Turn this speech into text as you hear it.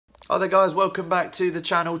Hi there guys, welcome back to the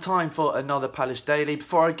channel. Time for another Palace Daily.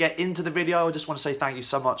 Before I get into the video, I just want to say thank you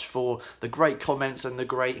so much for the great comments and the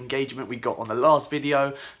great engagement we got on the last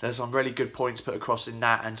video. There's some really good points put across in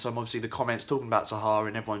that, and some obviously the comments talking about Zaha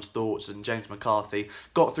and everyone's thoughts, and James McCarthy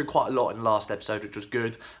got through quite a lot in the last episode, which was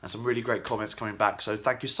good, and some really great comments coming back. So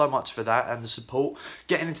thank you so much for that and the support.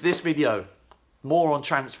 Getting into this video, more on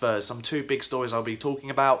transfers, some two big stories I'll be talking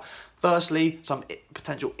about. Firstly, some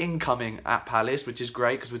potential incoming at Palace, which is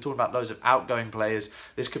great because we're talking about loads of outgoing players.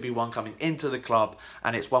 This could be one coming into the club,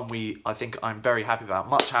 and it's one I think I'm very happy about,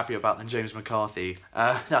 much happier about than James McCarthy,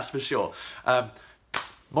 that's for sure.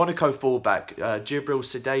 Monaco fullback, Djibril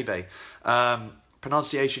Sidibe.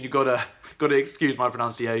 Pronunciation, you've got to excuse my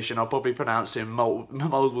pronunciation. I'll probably pronounce him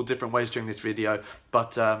multiple different ways during this video.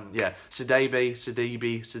 But yeah, Sidibie,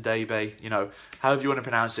 you know, however you want to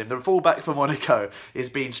pronounce him. The fullback for Monaco is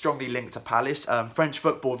being strongly linked to Palace. French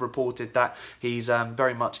football have reported that he's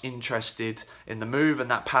very much interested in the move,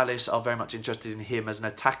 and that Palace are very much interested in him as an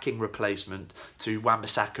attacking replacement to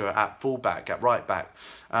Wan-Bissaka at fullback, at right back.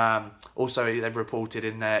 Also, they've reported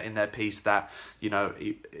in their piece that, you know,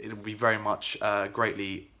 it'll be very much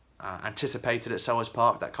greatly anticipated at Selhurst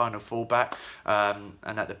Park, that kind of fullback, and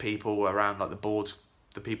that the people around, like the board,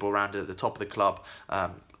 the people around at the top of the club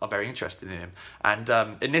are very interested in him. And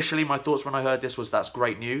initially my thoughts when I heard this was that's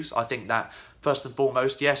great news. I think that first and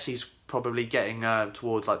foremost, yes, he's probably getting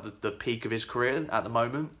towards like the peak of his career at the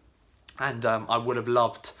moment, and I would have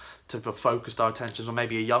loved to have focused our attentions on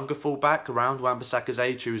maybe a younger fullback around Wan-Bissaka's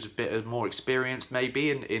age, who's a bit more experienced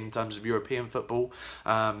maybe in terms of European football,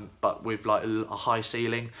 but with like a high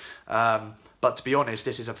ceiling. But to be honest,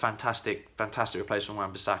 this is a fantastic replacement from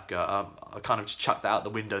Wan-Bissaka. I kind of just chucked that out the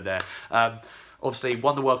window there. Obviously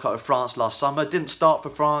won the World Cup with France last summer. Didn't start for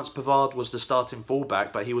France. Pavard was the starting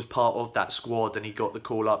fullback, but he was part of that squad and he got the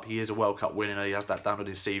call up. He is a World Cup winner. He has that down on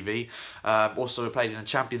his CV. Also played in the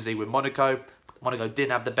Champions League with Monaco. Monaco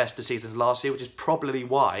didn't have the best of seasons last year, which is probably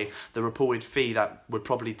why the reported fee that would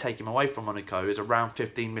probably take him away from Monaco is around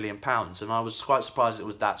 £15 million. And I was quite surprised it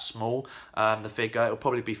was that small, the figure. It'll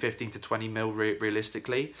probably be 15 to 20 mil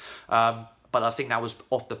realistically. But I think that was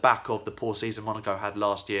off the back of the poor season Monaco had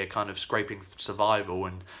last year, kind of scraping survival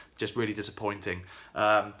and just really disappointing.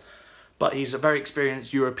 But he's a very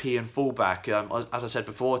experienced European fullback, as I said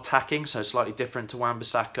before, attacking, so slightly different to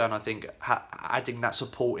Wan-Bissaka, and I think adding that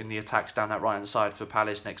support in the attacks down that right-hand side for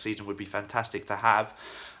Palace next season would be fantastic to have.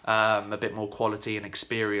 A bit more quality and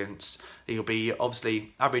experience. He'll be,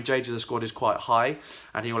 obviously, average age of the squad is quite high,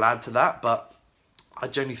 and he will add to that, but I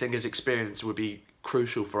genuinely think his experience would be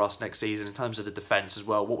crucial for us next season in terms of the defence as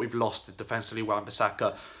well. What we've lost defensively,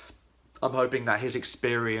 Wan-Bissaka, I'm hoping that his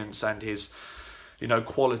experience and his, you know,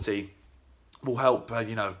 quality will help,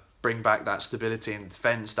 you know, bring back that stability in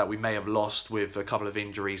defence that we may have lost with a couple of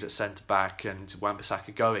injuries at centre-back and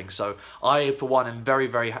Wan-Bissaka going. So I, for one, am very,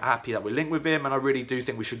 very happy that we're linked with him, and I really do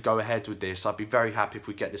think we should go ahead with this. I'd be very happy if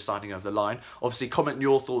we get this signing over the line. Obviously, comment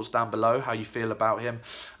your thoughts down below, how you feel about him.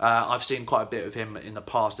 I've seen quite a bit of him in the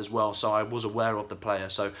past as well, so I was aware of the player.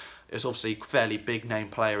 So it's obviously a fairly big name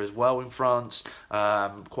player as well in France,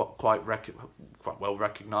 quite well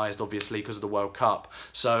recognised, obviously, because of the World Cup.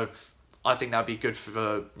 So I think that'd be good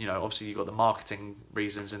for, you know, obviously you've got the marketing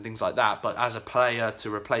reasons and things like that, but as a player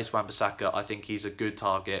to replace Wan-Bissaka, I think he's a good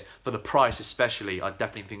target. For the price especially, I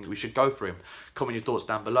definitely think we should go for him. Comment your thoughts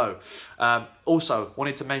down below. Also,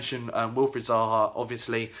 wanted to mention Wilfried Zaha.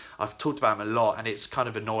 Obviously, I've talked about him a lot, and it's kind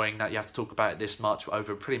of annoying that you have to talk about it this much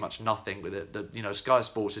over pretty much nothing. With it, you know, Sky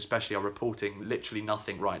Sports especially are reporting literally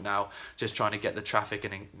nothing right now, just trying to get the traffic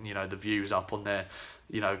and, you know, the views up on their,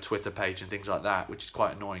 you know, Twitter page and things like that, which is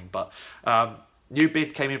quite annoying. But new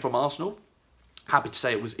bid came in from Arsenal. Happy to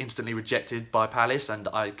say it was instantly rejected by Palace, and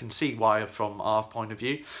I can see why from our point of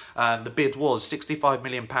view. The bid was £65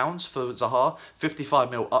 million for Zaha,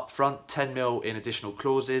 55 mil up front, 10 mil in additional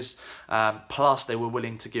clauses, plus they were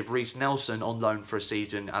willing to give Reiss Nelson on loan for a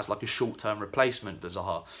season as like a short-term replacement for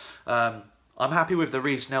Zaha. I'm happy with the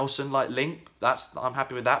Reiss Nelson link. I'm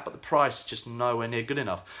happy with that, but the price is just nowhere near good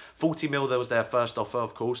enough. 40 mil, that was their first offer,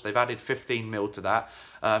 of course. They've added 15 mil to that.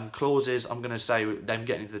 Clauses, I'm going to say them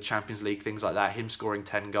getting into the Champions League, things like that, him scoring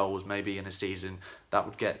 10 goals maybe in a season, that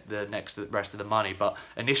would get the rest of the money. But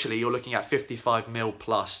initially, you're looking at 55 mil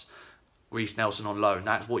plus Reiss Nelson on loan.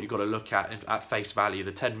 That's what you've got to look at face value.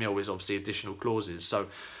 The 10 mil is obviously additional clauses. So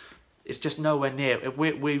it's just nowhere near.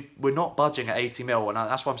 We're not budging at 80 mil, and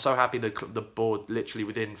that's why I'm so happy the board literally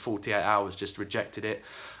within 48 hours just rejected it.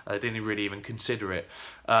 They didn't really even consider it.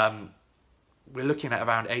 We're looking at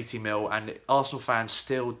around 80 mil, and Arsenal fans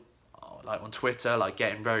still like on Twitter, like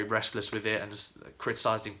getting very restless with it and just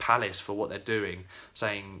criticising Palace for what they're doing,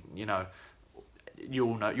 saying, you know, you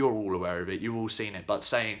all know, you're all aware of it, you've all seen it, but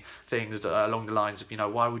saying things along the lines of, you know,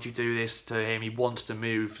 why would you do this to him? He wants to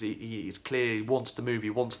move. It's clear he wants to move.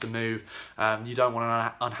 He wants to move. You don't want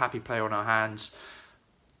an unhappy player on our hands.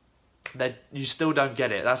 You still don't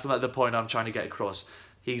get it. That's the point I'm trying to get across.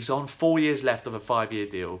 He's on 4 years left of a 5-year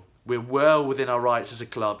deal. We're well within our rights as a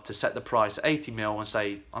club to set the price at 80 mil and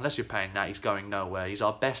say, unless you're paying that, he's going nowhere. He's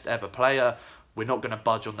our best ever player. We're not going to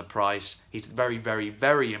budge on the price. He's very, very,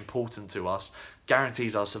 very important to us.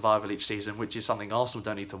 Guarantees our survival each season, which is something Arsenal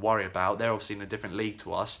don't need to worry about. They're obviously in a different league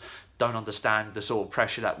to us. Don't understand the sort of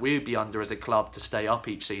pressure that we'd be under as a club to stay up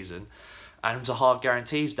each season. And Zaha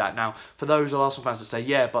guarantees that. Now, for those Arsenal fans that say,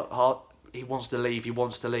 yeah, but he wants to leave, he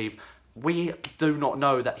wants to leave. We do not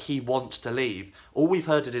know that he wants to leave. All we've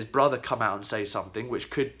heard is his brother come out and say something, which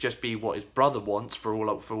could just be what his brother wants for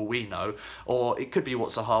all we know, or it could be what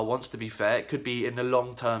Zaha wants. To be fair, it could be in the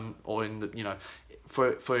long term, or in the, you know,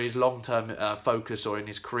 for his long term focus or in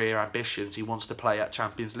his career ambitions, he wants to play at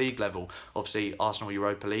Champions League level. Obviously, Arsenal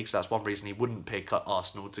Europa League, so that's one reason he wouldn't pick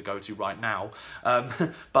Arsenal to go to right now.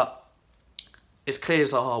 But it's clear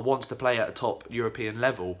Zaha wants to play at a top European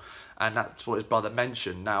level, and that's what his brother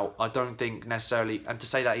mentioned. Now, I don't think necessarily, and to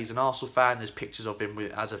say that he's an Arsenal fan, there's pictures of him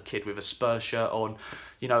as a kid with a Spurs shirt on.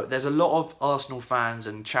 You know, there's a lot of Arsenal fans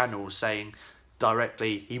and channels saying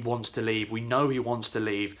directly he wants to leave. We know he wants to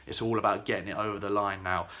leave. It's all about getting it over the line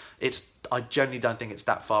now. I genuinely don't think it's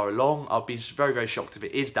that far along. I'll be very, very shocked if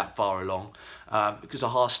it is that far along, because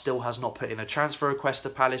Zaha still has not put in a transfer request to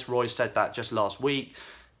Palace. Roy said that just last week.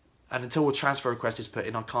 And until a transfer request is put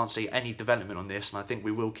in, I can't see any development on this, and I think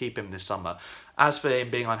we will keep him this summer. As for him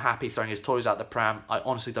being unhappy, throwing his toys out the pram, I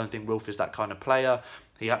honestly don't think Wilf is that kind of player.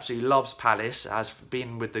 He absolutely loves Palace, has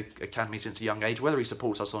been with the academy since a young age, whether he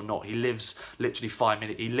supports us or not. He lives literally 5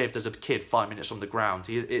 minutes. He lived as a kid 5 minutes from the ground.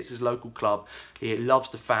 It's his local club. He loves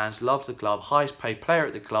the fans, loves the club, highest paid player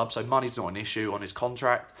at the club, so money's not an issue on his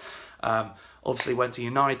contract. Obviously went to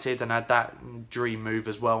United and had that dream move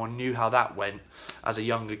as well, and knew how that went as a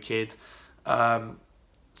younger kid.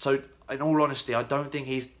 So in all honesty, I don't think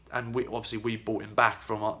he's, and we bought him back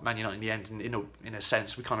from Man United in the end, and in a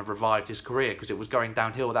sense we kind of revived his career because it was going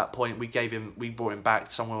downhill at that point. We brought him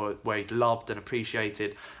back somewhere where he'd loved and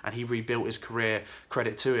appreciated, and he rebuilt his career.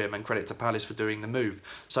 Credit to him and credit to Palace for doing the move.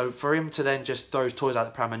 So for him to then just throw his toys out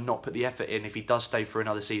the pram and not put the effort in if he does stay for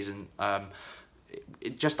another season,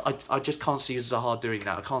 I just can't see Zaha doing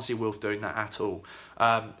that. I can't see Wilf doing that at all.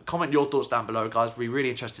 Comment your thoughts down below, guys. We're really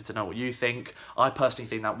interested to know what you think. I personally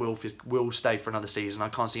think that Wilf will stay for another season. I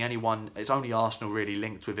can't see anyone. It's only Arsenal really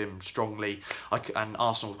linked with him strongly, and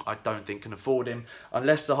Arsenal I don't think can afford him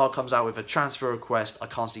unless Zaha comes out with a transfer request. I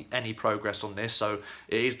can't see any progress on this, so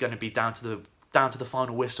it is going to be down to the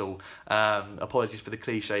final whistle. Apologies for the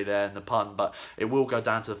cliche there and the pun, but it will go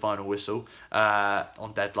down to the final whistle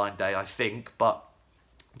on deadline day, I think. But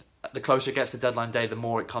the closer it gets to deadline day, the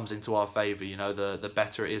more it comes into our favour. You know, the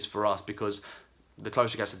better it is for us, because the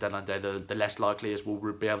closer it gets to deadline day, the less likely is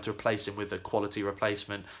we'll be able to replace him with a quality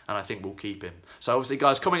replacement, and I think we'll keep him. So obviously,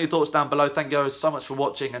 guys, comment your thoughts down below. Thank you guys so much for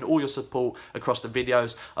watching and all your support across the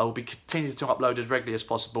videos. I will be continuing to upload as regularly as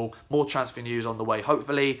possible. More transfer news on the way,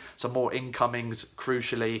 hopefully. Some more incomings,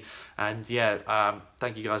 crucially. And yeah,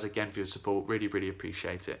 thank you guys again for your support. Really, really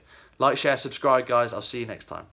appreciate it. Like, share, subscribe, guys. I'll see you next time.